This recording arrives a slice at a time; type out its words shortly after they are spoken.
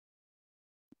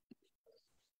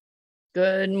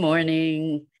Good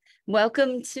morning.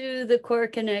 Welcome to the Core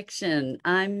Connection.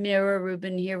 I'm Mira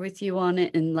Rubin here with you on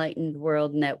an Enlightened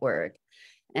World Network.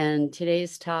 And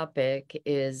today's topic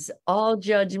is all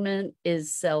judgment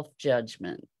is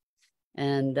self-judgment.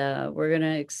 And we're going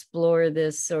to explore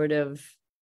this sort of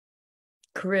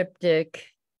cryptic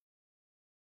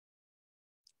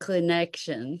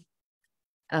connection.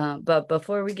 But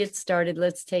before we get started,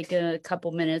 let's take a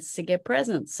couple minutes to get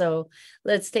present. So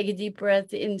let's take a deep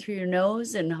breath in through your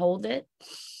nose and hold it.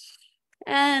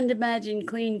 And imagine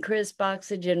clean, crisp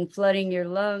oxygen flooding your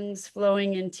lungs,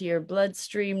 flowing into your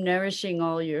bloodstream, nourishing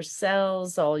all your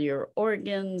cells, all your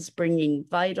organs, bringing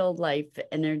vital life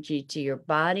energy to your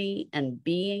body and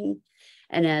being.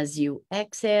 And as you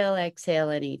exhale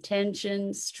any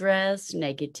tension, stress,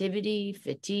 negativity,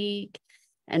 fatigue.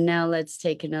 And now let's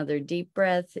take another deep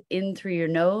breath in through your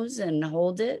nose and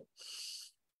hold it.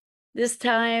 This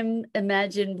time,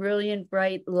 imagine brilliant,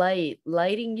 bright light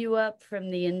lighting you up from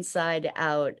the inside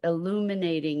out,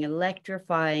 illuminating,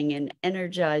 electrifying, and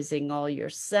energizing all your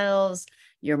cells,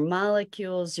 your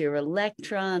molecules, your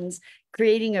electrons,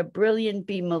 creating a brilliant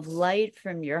beam of light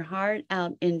from your heart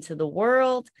out into the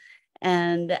world.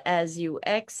 And as you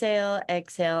exhale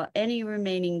any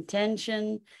remaining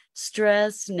tension,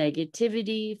 stress,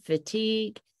 negativity,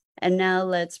 fatigue. And now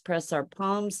let's press our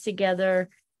palms together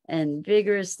and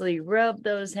vigorously rub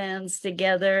those hands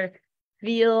together.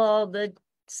 Feel all the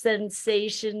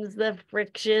sensations, the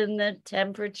friction, the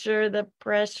temperature, the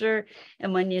pressure.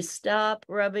 And when you stop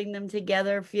rubbing them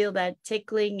together, feel that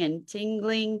tickling and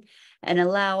tingling, and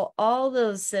allow all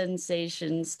those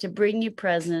sensations to bring you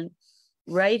present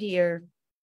right here,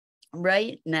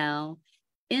 right now,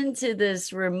 into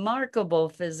this remarkable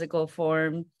physical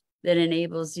form that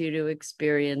enables you to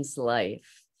experience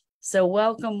life. So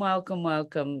welcome, welcome,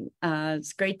 welcome.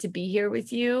 It's great to be here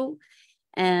with you.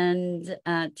 And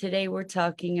today we're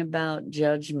talking about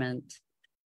judgment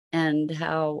and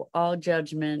how all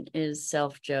judgment is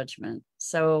self-judgment.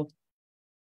 So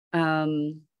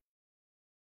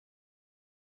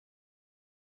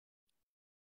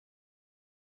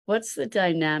what's the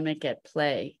dynamic at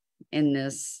play in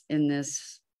this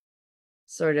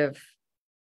sort of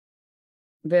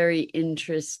very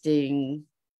interesting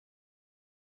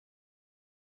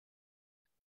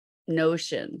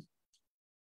notion?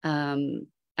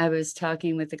 I was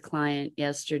talking with a client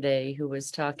yesterday who was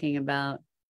talking about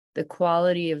the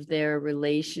quality of their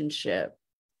relationship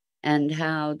and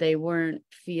how they weren't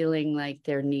feeling like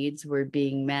their needs were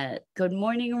being met. Good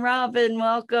morning, Robin.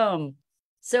 Welcome.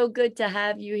 So good to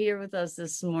have you here with us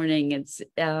this morning. It's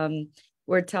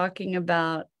we're talking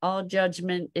about all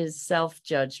judgment is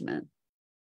self-judgment.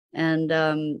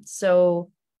 And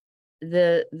so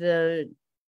the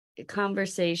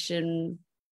conversation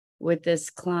with this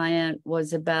client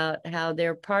was about how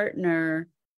their partner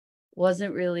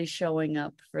wasn't really showing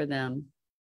up for them.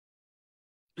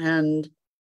 And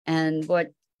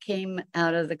what came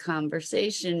out of the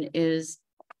conversation is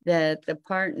that the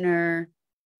partner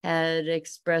had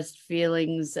expressed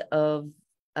feelings of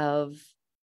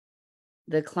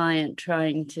the client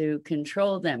trying to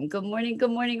control them. Good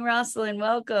morning, Rosalind.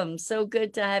 Welcome. So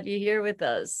good to have you here with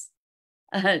us.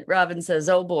 Robin says,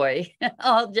 oh boy,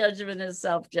 all judgment is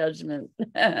self-judgment.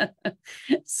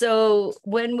 So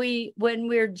when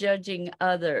we're judging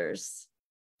others,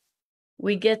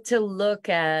 we get to look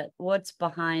at what's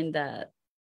behind that.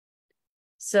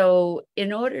 So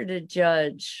in order to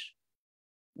judge,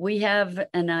 we have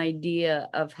an idea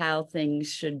of how things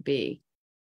should be,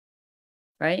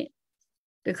 right?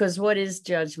 Because what is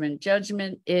judgment?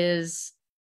 Judgment is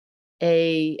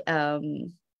a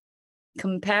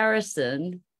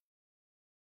comparison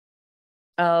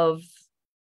of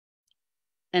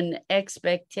an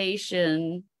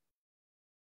expectation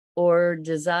or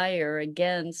desire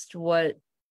against what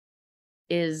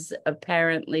is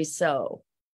apparently so.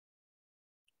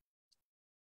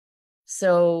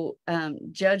 So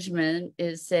judgment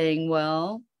is saying,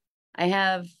 well,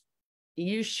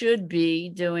 you should be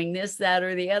doing this, that,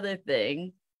 or the other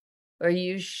thing, or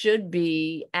you should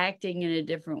be acting in a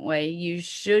different way. You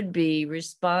should be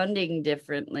responding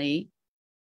differently,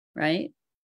 right?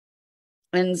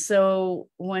 And so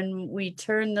when we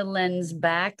turn the lens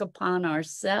back upon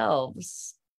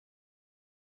ourselves,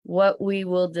 what we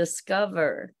will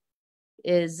discover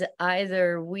is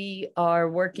either we are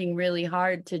working really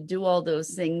hard to do all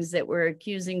those things that we're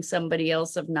accusing somebody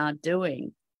else of not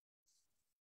doing,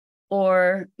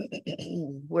 or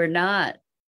we're not.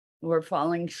 We're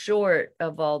falling short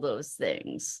of all those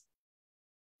things.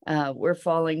 We're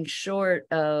falling short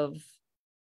of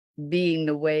being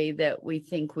the way that we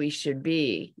think we should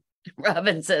be.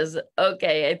 Robin says,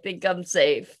 okay, I think I'm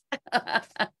safe.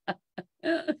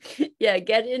 Yeah,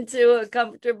 get into a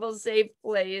comfortable, safe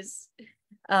place.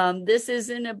 This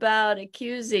isn't about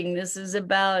accusing. This is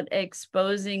about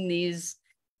exposing these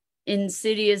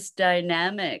insidious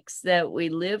dynamics that we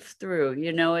live through.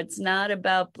 You know, it's not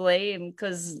about blame,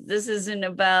 because this isn't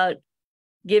about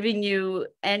giving you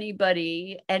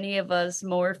anybody, any of us,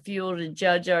 more fuel to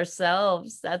judge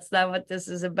ourselves. That's not what this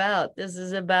is about. This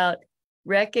is about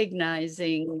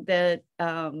recognizing that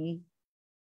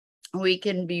we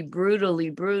can be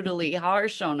brutally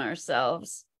harsh on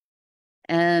ourselves.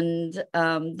 And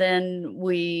then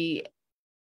we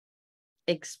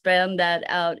expand that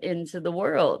out into the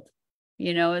world.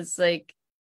 You know, it's like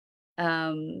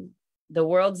the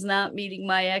world's not meeting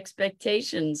my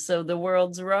expectations, so the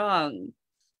world's wrong,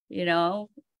 you know,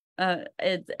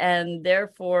 and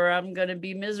therefore I'm going to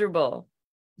be miserable.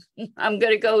 I'm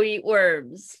going to go eat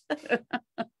worms.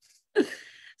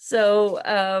 So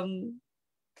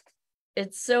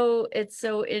it's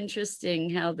so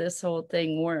interesting how this whole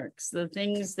thing works. The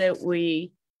things that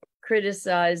we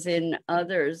criticize in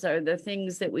others are the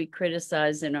things that we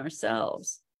criticize in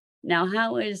ourselves. Now,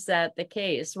 how is that the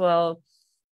case? Well,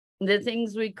 the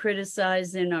things we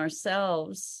criticize in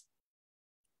ourselves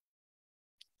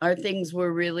are things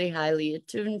we're really highly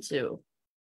attuned to.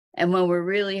 And when we're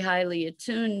really highly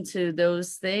attuned to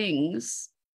those things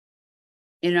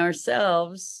in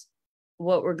ourselves,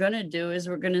 what we're going to do is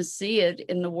we're going to see it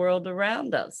in the world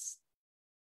around us.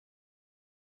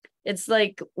 It's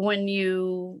like when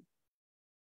you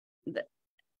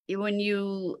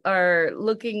are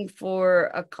looking for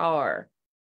a car,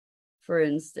 for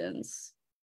instance,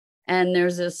 and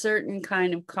there's a certain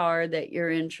kind of car that you're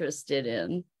interested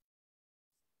in,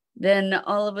 then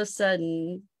all of a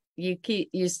sudden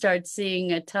you start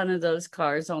seeing a ton of those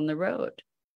cars on the road.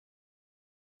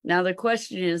 Now, the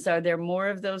question is, are there more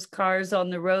of those cars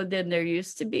on the road than there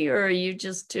used to be, or are you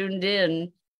just tuned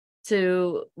in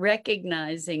to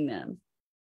recognizing them,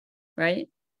 right?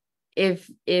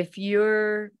 If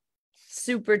you're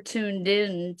super tuned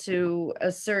in to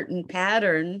a certain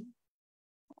pattern,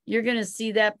 you're going to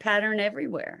see that pattern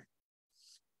everywhere.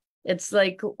 It's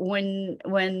like when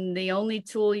the only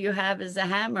tool you have is a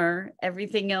hammer,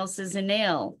 everything else is a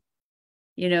nail.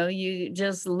 You know, you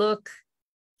just look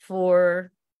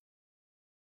for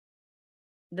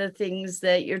the things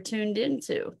that you're tuned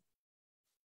into.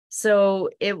 So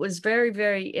it was very,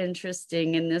 very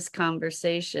interesting in this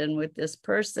conversation with this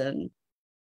person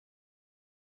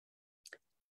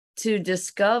to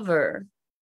discover,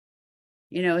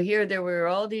 you know, here there were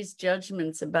all these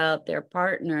judgments about their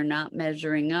partner not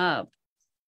measuring up.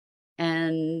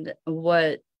 And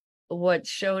what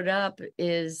showed up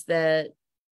is that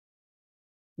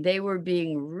they were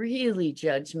being really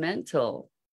judgmental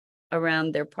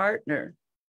around their partner.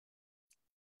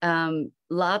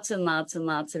 Lots and lots and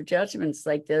lots of judgments,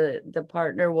 like the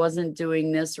partner wasn't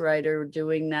doing this right or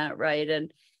doing that right.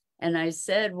 And I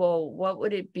said, well, what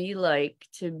would it be like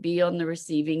to be on the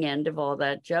receiving end of all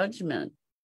that judgment?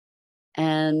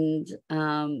 And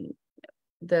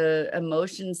the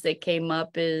emotions that came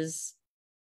up is,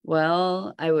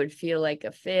 well, I would feel like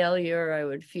a failure. I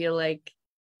would feel like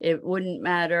it wouldn't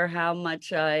matter how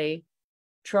much I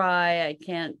try, I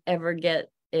can't ever get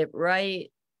it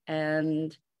right.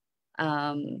 And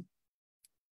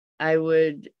I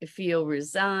would feel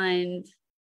resigned.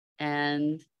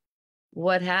 And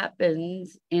what happened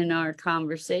in our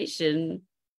conversation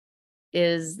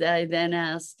is that I then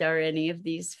asked, are any of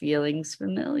these feelings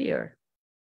familiar?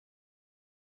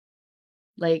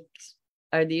 Like,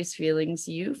 are these feelings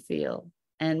you feel?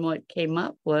 And what came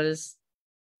up was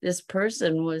this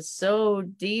person was so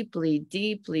deeply,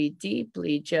 deeply,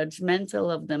 deeply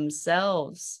judgmental of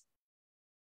themselves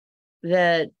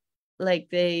that, like,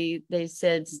 they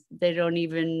said they don't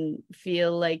even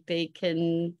feel like they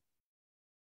can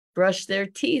brush their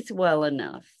teeth well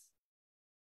enough,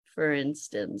 for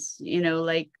instance, you know,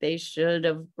 like they should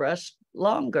have brushed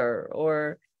longer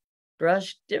or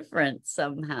brushed different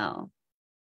somehow.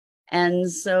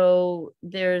 And so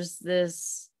there's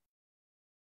this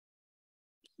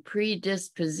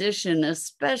predisposition,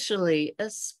 especially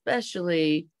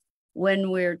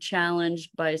when we're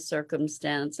challenged by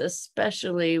circumstance,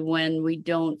 especially when we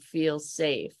don't feel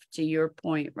safe, to your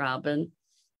point, Robin.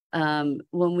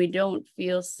 When we don't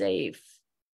feel safe,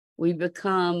 we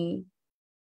become,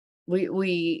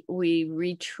 we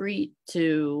retreat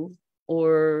to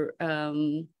or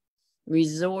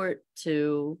resort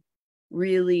to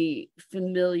really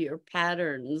familiar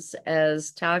patterns,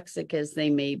 as toxic as they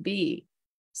may be.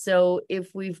 So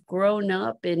if we've grown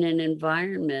up in an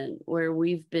environment where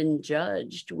we've been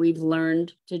judged, we've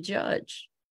learned to judge.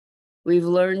 We've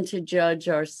learned to judge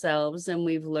ourselves, and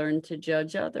we've learned to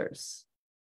judge others.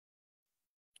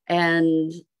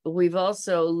 And we've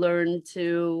also learned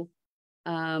to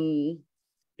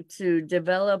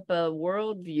develop a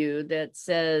worldview that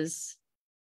says,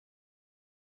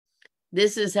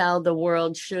 this is how the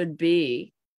world should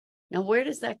be. Now, where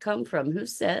does that come from? Who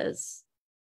says?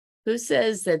 Who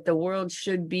says that the world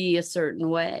should be a certain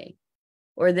way,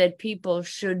 or that people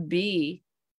should be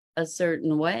a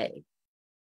certain way?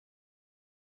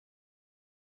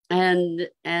 And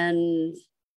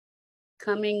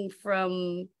coming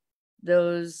from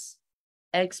those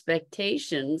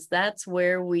expectations, that's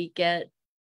where we get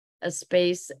a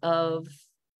space of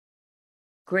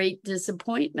great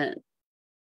disappointment,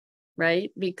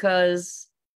 right? Because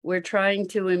we're trying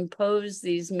to impose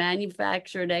these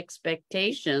manufactured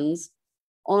expectations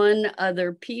on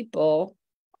other people,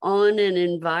 on an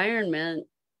environment,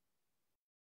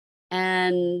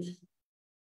 and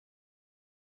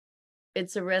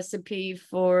it's a recipe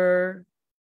for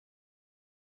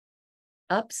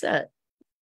upset.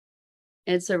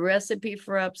 It's a recipe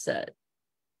for upset.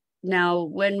 Now,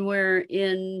 when we're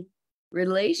in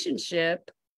relationship,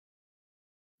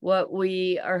 what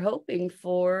we are hoping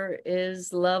for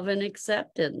is love and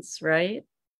acceptance, right?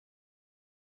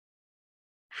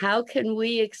 How can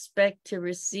we expect to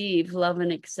receive love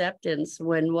and acceptance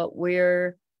when what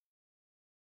we're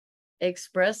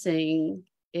expressing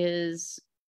is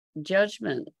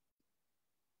judgment,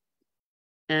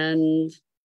 and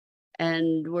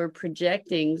we're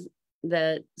projecting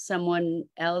that someone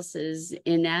else is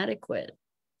inadequate,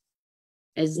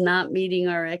 is not meeting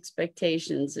our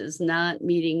expectations, is not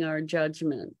meeting our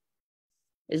judgment,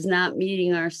 is not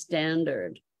meeting our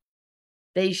standard?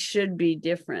 They should be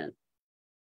different.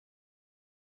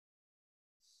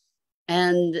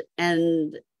 And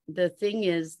the thing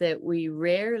is that we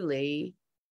rarely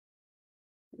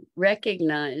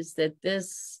recognize that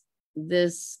this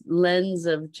lens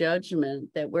of judgment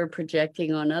that we're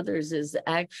projecting on others is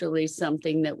actually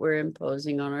something that we're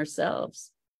imposing on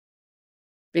ourselves,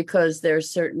 because there are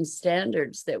certain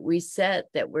standards that we set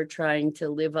that we're trying to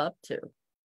live up to.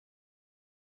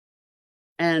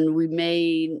 And we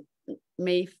may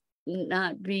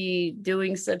not be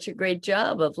doing such a great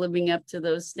job of living up to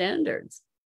those standards.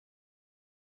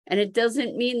 And it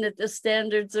doesn't mean that the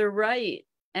standards are right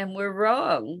and we're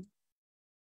wrong.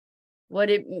 What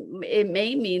it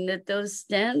may mean that those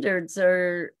standards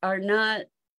are not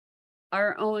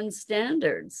our own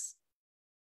standards.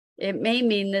 It may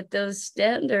mean that those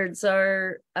standards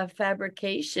are a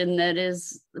fabrication that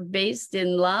is based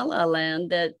in La La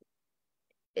Land that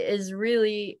is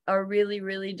really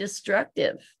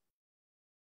destructive.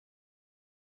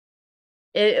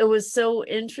 It was so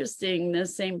interesting. The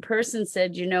same person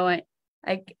said, you know,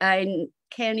 I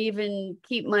can't even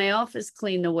keep my office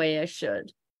clean the way I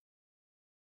should.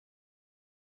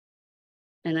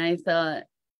 And I thought,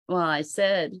 well, I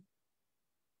said,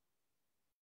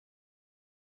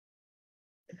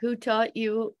 who told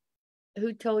you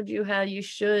how you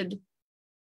should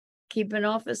keep an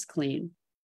office clean?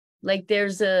 Like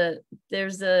there's a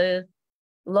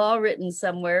law written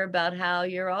somewhere about how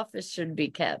your office should be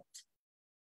kept.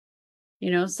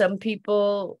 You know, some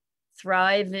people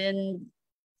thrive in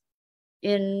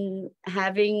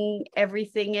having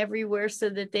everything everywhere so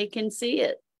that they can see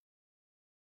it.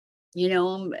 You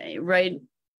know, right?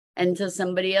 And to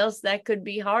somebody else, that could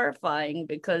be horrifying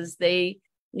because they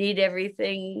need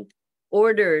everything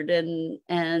ordered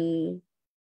and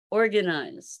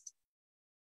organized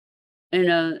in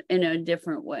a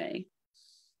different way.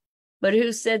 But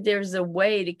who said there's a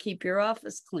way to keep your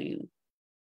office clean?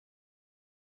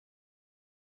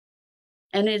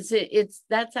 And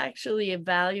that's actually a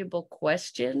valuable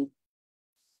question.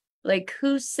 Like,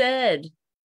 who said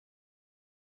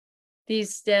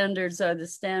these standards are the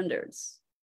standards?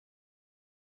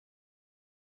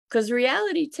 Because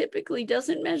reality typically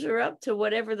doesn't measure up to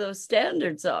whatever those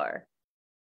standards are,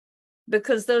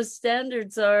 because those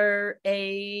standards are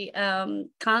a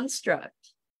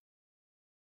construct.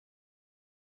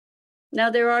 Now,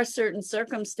 there are certain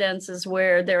circumstances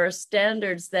where there are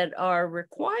standards that are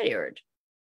required,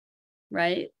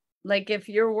 right? Like if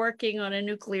you're working on a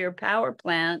nuclear power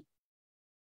plant,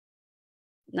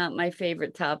 not my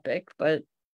favorite topic, but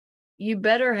you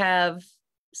better have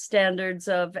standards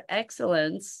of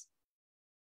excellence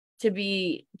to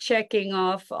be checking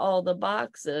off all the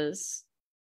boxes.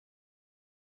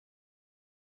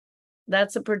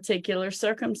 That's a particular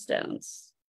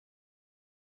circumstance.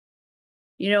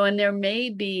 You know, and there may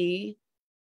be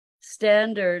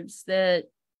standards that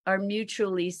are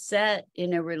mutually set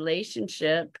in a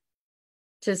relationship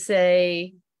to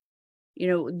say, you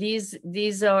know,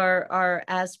 these are our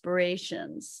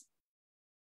aspirations.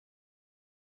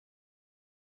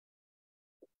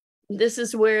 This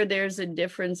is where there's a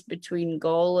difference between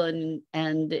goal and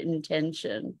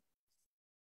intention.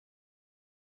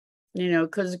 You know,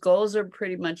 because goals are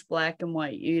pretty much black and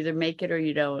white. You either make it or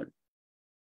you don't.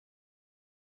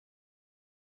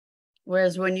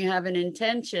 Whereas when you have an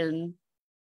intention,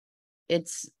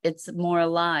 it's more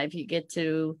alive. You get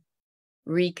to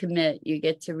recommit, you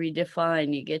get to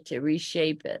redefine, you get to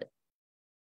reshape it.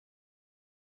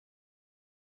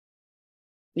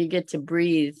 You get to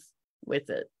breathe with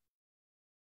it.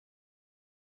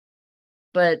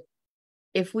 But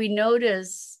if we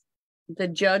notice the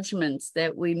judgments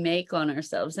that we make on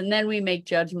ourselves, and then we make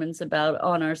judgments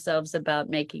on ourselves about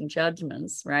making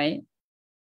judgments, right?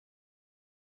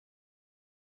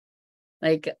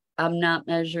 Like, I'm not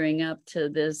measuring up to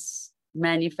this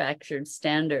manufactured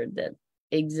standard that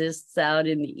exists out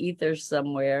in the ether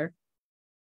somewhere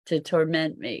to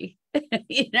torment me.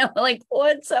 You know, like,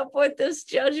 what's up with this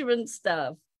judgment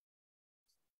stuff?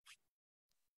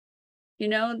 You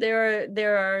know,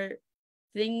 there are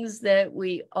things that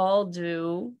we all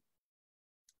do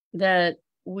that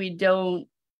we don't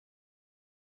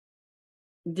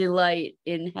delight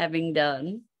in having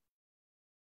done.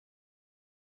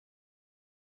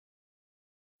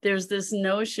 There's this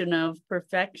notion of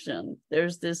perfection.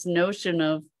 There's this notion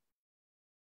of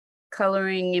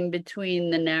coloring in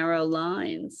between the narrow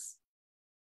lines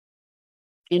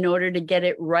in order to get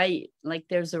it right. Like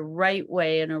there's a right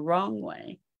way and a wrong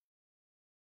way.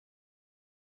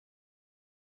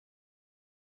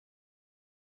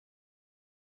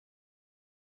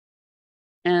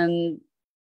 And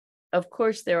of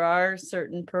course, there are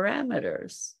certain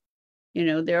parameters. You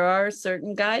know, there are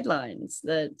certain guidelines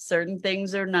that certain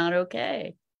things are not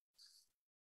okay.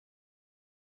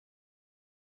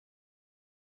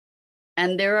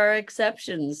 And there are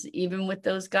exceptions, even with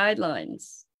those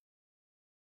guidelines.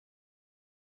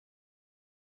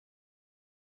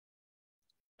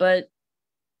 But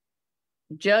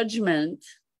judgment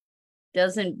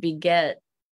doesn't beget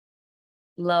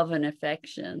love and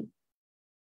affection.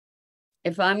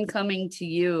 If I'm coming to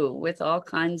you with all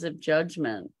kinds of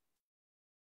judgment,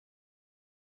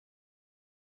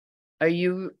 are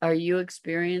you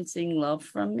experiencing love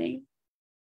from me?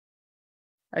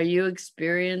 Are you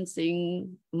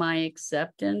experiencing my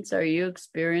acceptance? Are you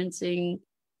experiencing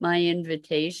my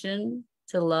invitation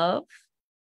to love?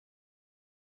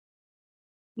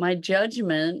 My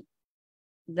judgment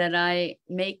that I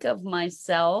make of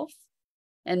myself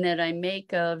and that I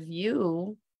make of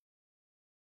you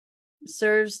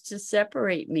serves to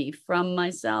separate me from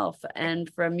myself and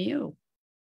from you.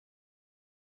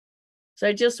 So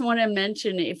I just want to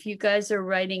mention, if you guys are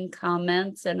writing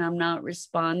comments and I'm not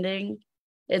responding,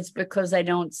 it's because I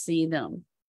don't see them.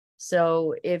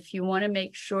 So if you want to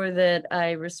make sure that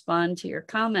I respond to your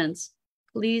comments,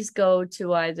 please go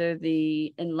to either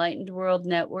the Enlightened World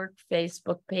Network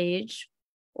Facebook page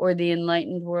or the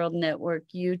Enlightened World Network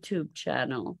YouTube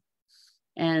channel.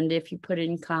 And if you put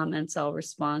in comments, I'll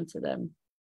respond to them.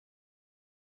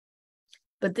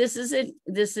 But this is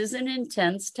an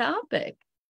intense topic,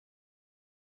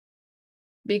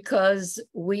 because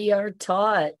we are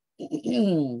taught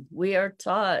to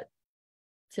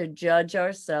judge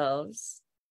ourselves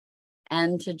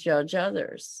and to judge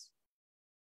others.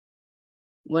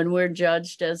 When we're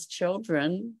judged as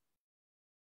children,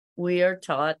 we are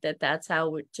taught that that's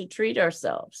how to treat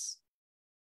ourselves.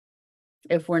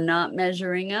 If we're not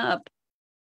measuring up,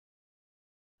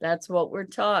 that's what we're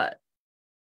taught,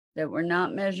 that we're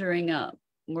not measuring up.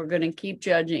 We're going to keep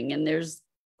judging, and there's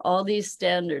all these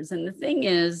standards. And the thing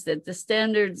is that the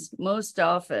standards most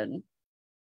often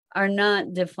are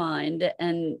not defined.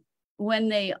 And when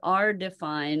they are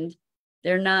defined,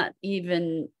 they're not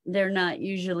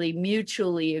usually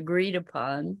mutually agreed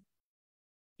upon.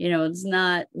 You know, it's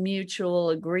not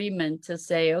mutual agreement to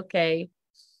say, okay,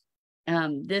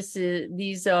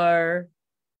 these are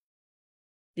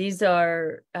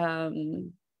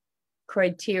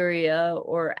criteria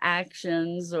or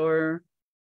actions or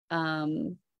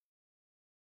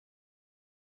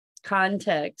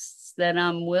contexts that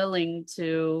I'm willing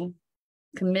to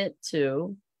commit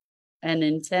to and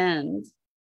intend,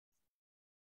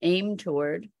 aim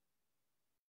toward.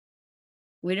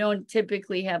 We don't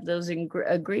typically have those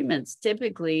agreements.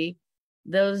 Typically,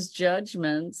 those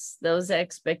judgments, those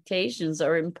expectations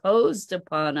are imposed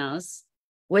upon us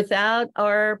without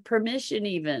our permission,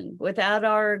 even without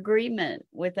our agreement,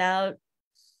 without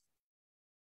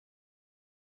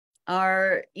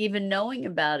are even knowing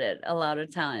about it a lot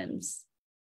of times.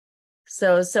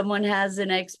 So someone has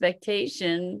an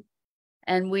expectation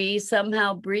and we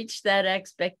somehow breach that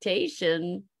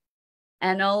expectation,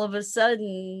 and all of a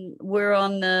sudden we're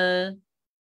on the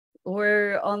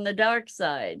dark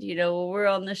side, we're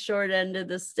on the short end of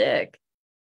the stick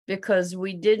because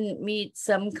we didn't meet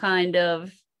some kind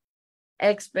of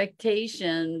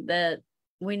expectation that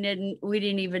we didn't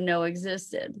even know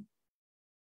existed.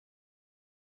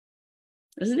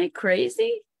 Isn't it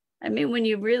crazy? I mean, when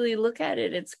you really look at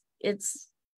it, it's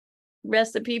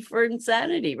recipe for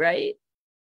insanity, right?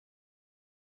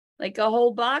 Like a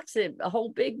whole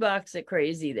big box of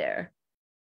crazy there.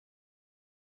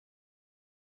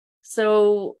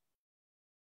 So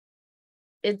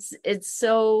it's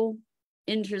so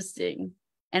interesting.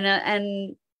 And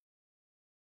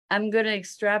I'm going to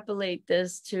extrapolate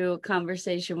this to a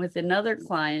conversation with another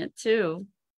client too,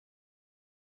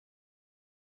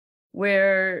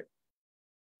 where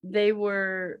they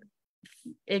were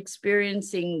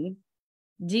experiencing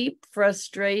deep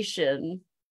frustration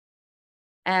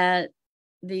at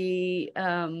the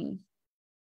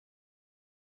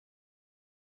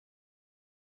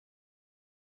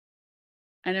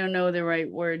I don't know the right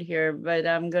word here, but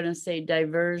I'm going to say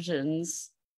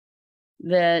diversions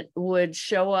that would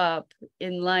show up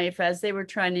in life as they were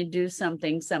trying to do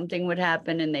something would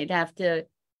happen and they'd have to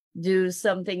do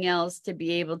something else to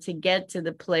be able to get to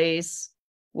the place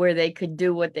where they could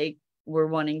do what they were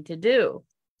wanting to do.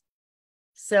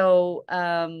 So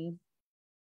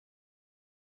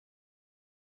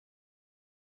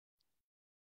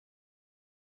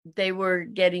they were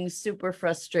getting super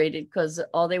frustrated because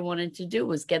all they wanted to do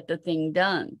was get the thing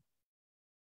done.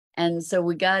 And so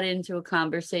we got into a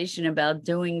conversation about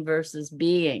doing versus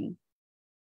being.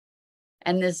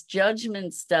 And this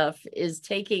judgment stuff is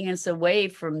taking us away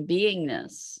from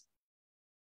beingness.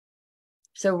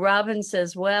 So Robin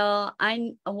says, well,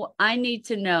 I need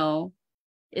to know,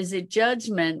 is it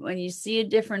judgment when you see a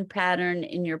different pattern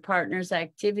in your partner's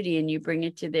activity and you bring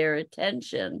it to their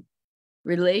attention?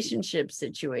 Relationship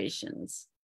situations.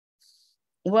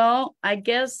 Well, I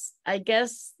guess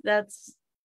that's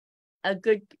a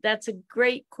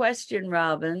great question,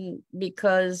 Robin,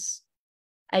 because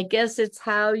I guess it's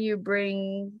how you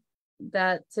bring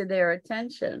that to their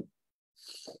attention.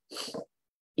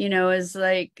 It's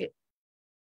like,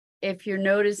 if you're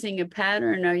noticing a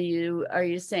pattern, are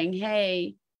you saying,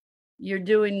 hey, you're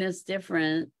doing this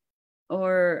different?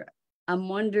 Or I'm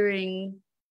wondering,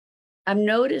 I'm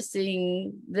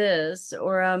noticing this,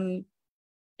 or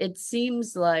it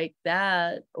seems like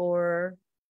that, or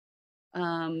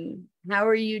how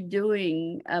are you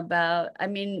doing about,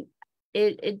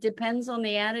 it depends on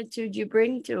the attitude you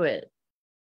bring to it.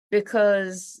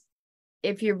 Because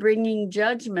if you're bringing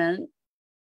judgment,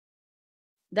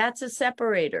 that's a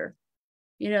separator,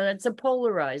 that's a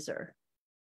polarizer,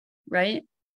 right?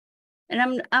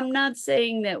 And I'm not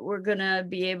saying that we're gonna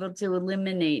be able to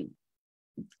eliminate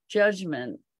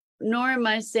judgment, nor am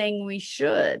I saying we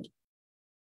should.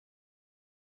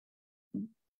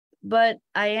 But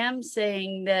I am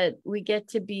saying that we get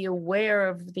to be aware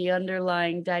of the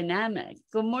underlying dynamic.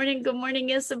 Good morning,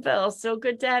 Isabel. So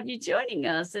good to have you joining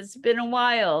us. It's been a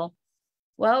while.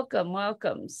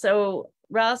 Welcome. So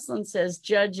Rosalind says,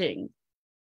 judging.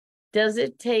 Does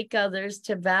it take others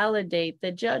to validate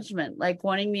the judgment, like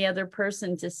wanting the other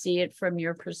person to see it from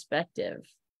your perspective?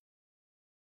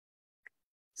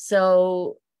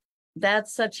 So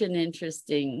that's such an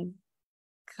interesting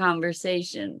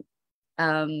conversation.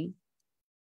 I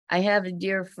have a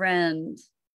dear friend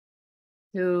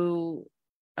who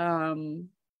who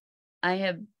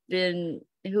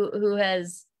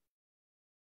has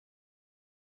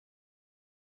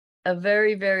a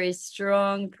very, very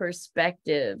strong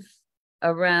perspective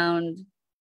around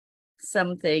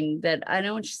something that I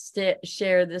don't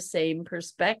share the same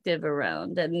perspective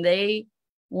around. And they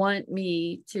want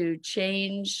me to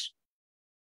change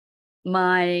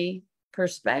my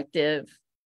perspective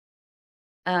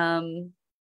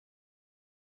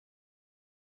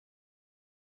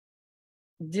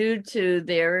due to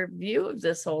their view of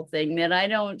this whole thing that I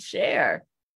don't share.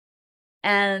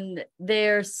 And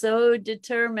they're so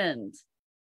determined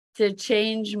to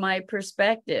change my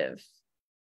perspective.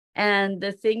 And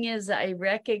the thing is, I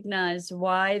recognize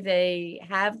why they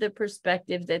have the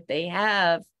perspective that they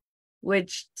have,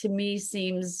 which to me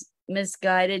seems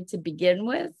misguided to begin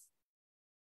with.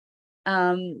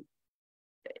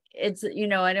 It's,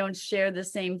 I don't share the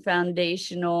same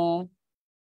foundational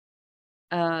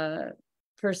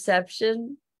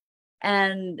perception.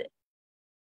 And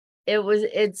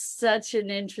it's such an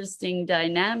interesting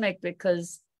dynamic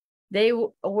because they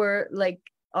were like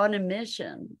on a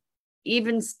mission,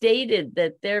 even stated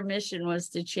that their mission was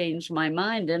to change my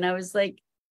mind. And I was like,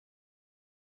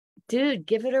 dude,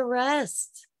 give it a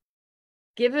rest.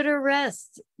 Give it a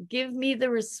rest. Give me the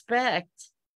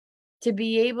respect to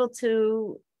be able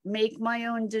to make my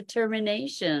own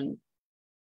determination.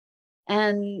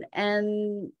 And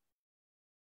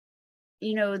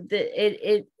you know,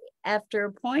 it after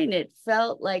a point, it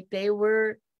felt like they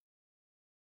were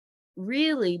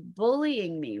really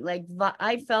bullying me. Like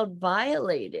I felt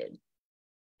violated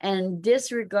and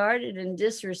disregarded and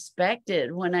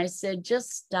disrespected when I said,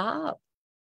 just stop.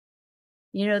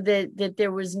 You know, that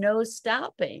there was no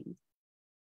stopping.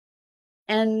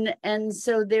 And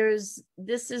so this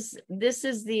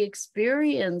is the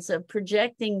experience of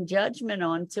projecting judgment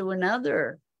onto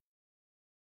another.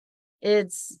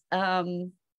 It's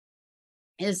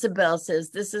Isabel says,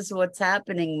 this is what's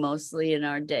happening mostly in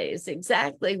our days.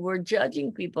 Exactly. We're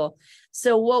judging people.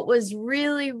 So what was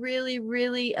really, really,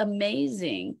 really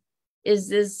amazing is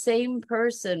this same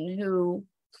person who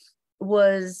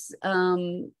was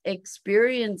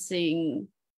experiencing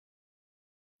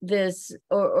this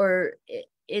or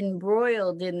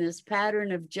embroiled in this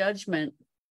pattern of judgment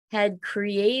had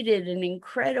created an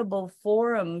incredible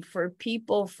forum for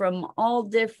people from all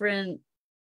different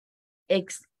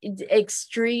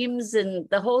extremes and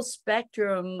the whole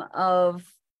spectrum of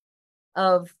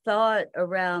thought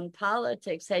around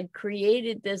politics, had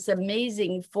created this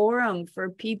amazing forum for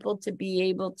people to be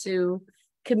able to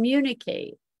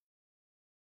communicate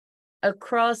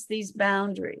across these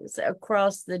boundaries,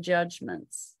 across the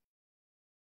judgments.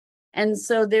 And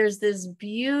so there's this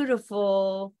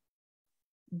beautiful,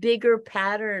 bigger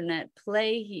pattern at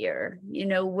play here, you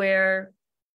know, where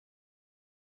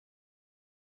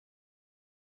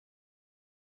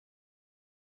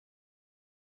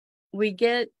we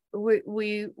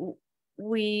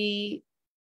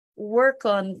work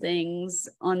on things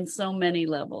on so many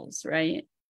levels, right?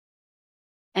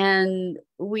 And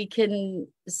we can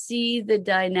see the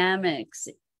dynamics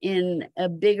in a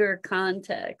bigger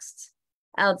context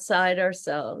outside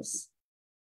ourselves.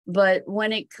 But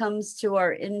when it comes to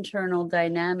our internal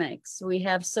dynamics, we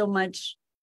have so much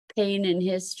pain in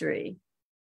history.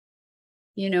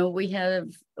 You know, we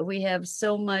have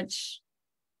so much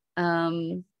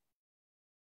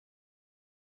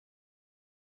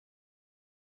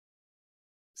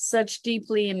such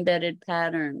deeply embedded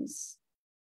patterns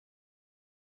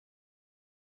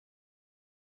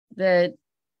that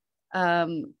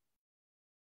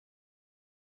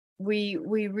we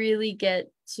really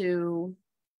get to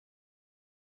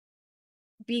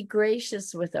be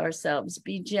gracious with ourselves,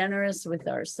 be generous with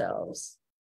ourselves.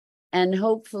 And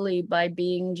hopefully by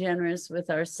being generous with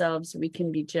ourselves, we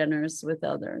can be generous with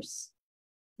others.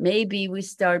 Maybe we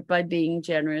start by being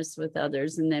generous with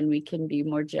others, and then we can be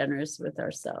more generous with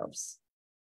ourselves.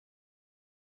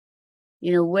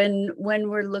 You know, when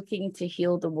we're looking to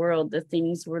heal the world, the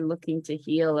things we're looking to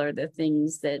heal are the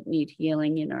things that need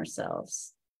healing in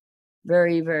ourselves.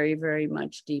 Very, very, very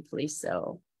much deeply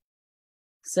so.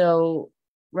 So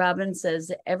Rubin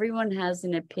says, everyone has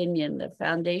an opinion. The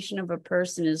foundation of a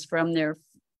person is from their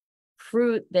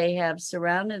fruit they have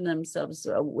surrounded themselves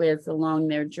with along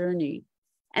their journey.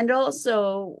 And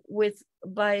also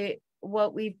by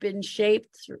what we've been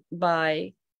shaped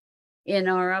by in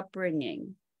our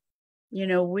upbringing. You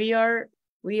know, we are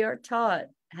taught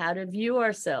how to view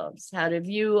ourselves, how to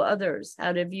view others,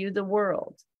 how to view the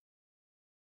world.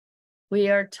 We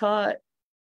are taught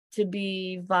to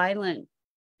be violent,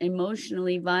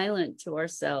 emotionally violent to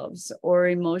ourselves, or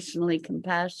emotionally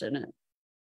compassionate,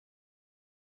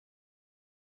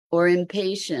 or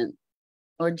impatient,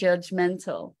 or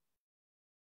judgmental.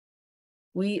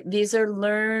 These are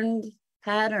learned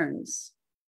patterns,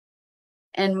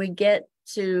 and we get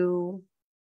to,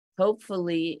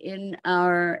 hopefully, in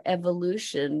our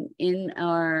evolution, in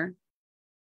our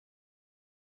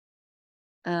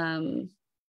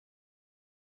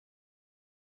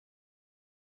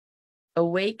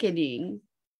awakening,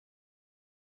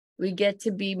 we get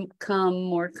to become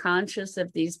more conscious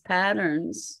of these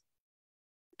patterns,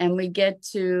 and we get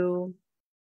to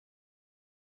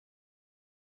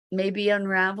maybe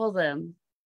unravel them,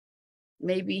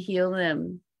 maybe heal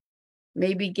them,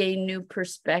 maybe gain new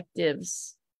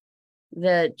perspectives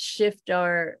that shift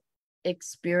our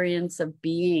experience of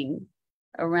being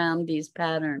around these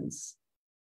patterns,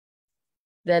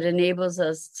 that enables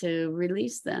us to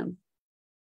release them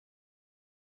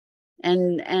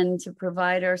and to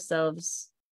provide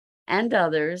ourselves and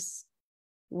others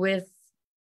with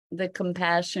the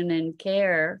compassion and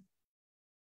care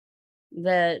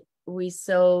that we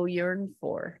so yearn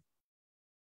for.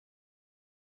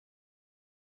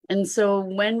 And so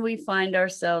when we find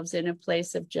ourselves in a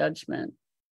place of judgment,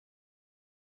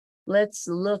 let's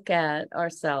look at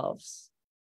ourselves.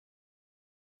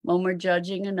 When we're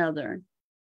judging another,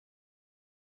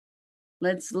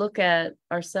 let's look at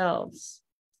ourselves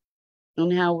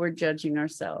and how we're judging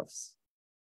ourselves.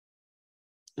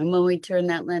 And when we turn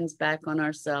that lens back on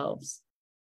ourselves,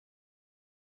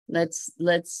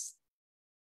 let's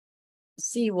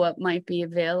see what might be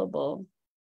available,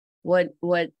 what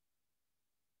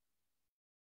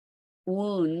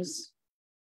wounds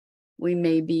we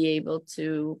may be able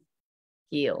to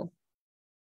heal.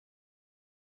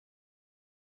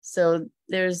 So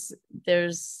there's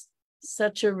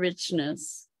such a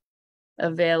richness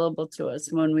available to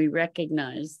us when we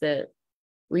recognize that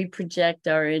we project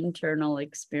our internal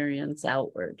experience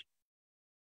outward.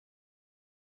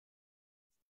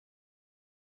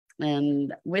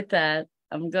 And with that,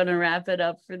 I'm going to wrap it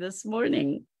up for this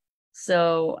morning.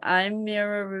 So I'm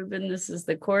Mira Rubin. This is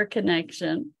the Core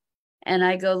Connection. And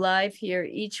I go live here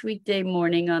each weekday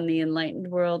morning on the Enlightened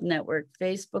World Network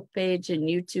Facebook page and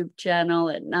YouTube channel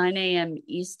at 9 a.m.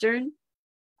 Eastern.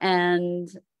 And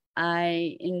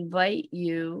I invite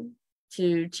you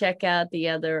to check out the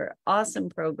other awesome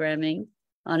programming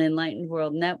on Enlightened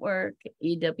World Network,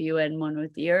 EWN One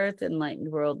with the Earth, Enlightened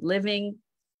World Living.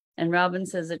 And Rubin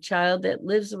says, a child that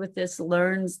lives with this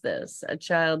learns this. A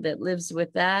child that lives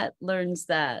with that learns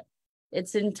that.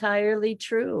 It's entirely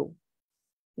true.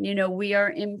 You know, we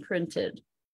are imprinted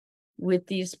with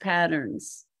these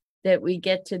patterns that we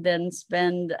get to then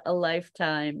spend a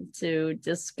lifetime to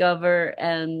discover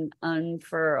and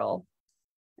unfurl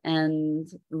and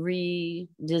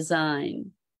redesign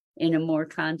in a more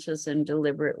conscious and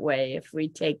deliberate way if we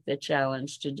take the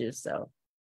challenge to do so.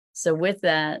 So with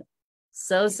that,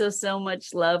 so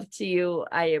much love to you.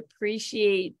 I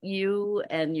appreciate you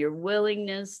and your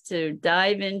willingness to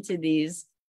dive into these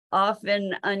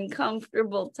often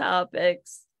uncomfortable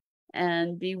topics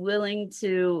and be willing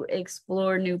to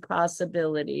explore new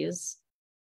possibilities.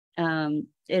 It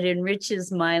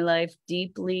enriches my life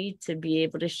deeply to be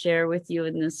able to share with you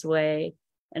in this way.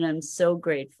 And I'm so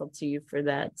grateful to you for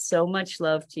that. So much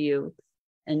love to you.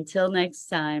 Until next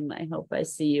time, I hope I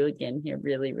see you again here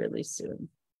really, really soon.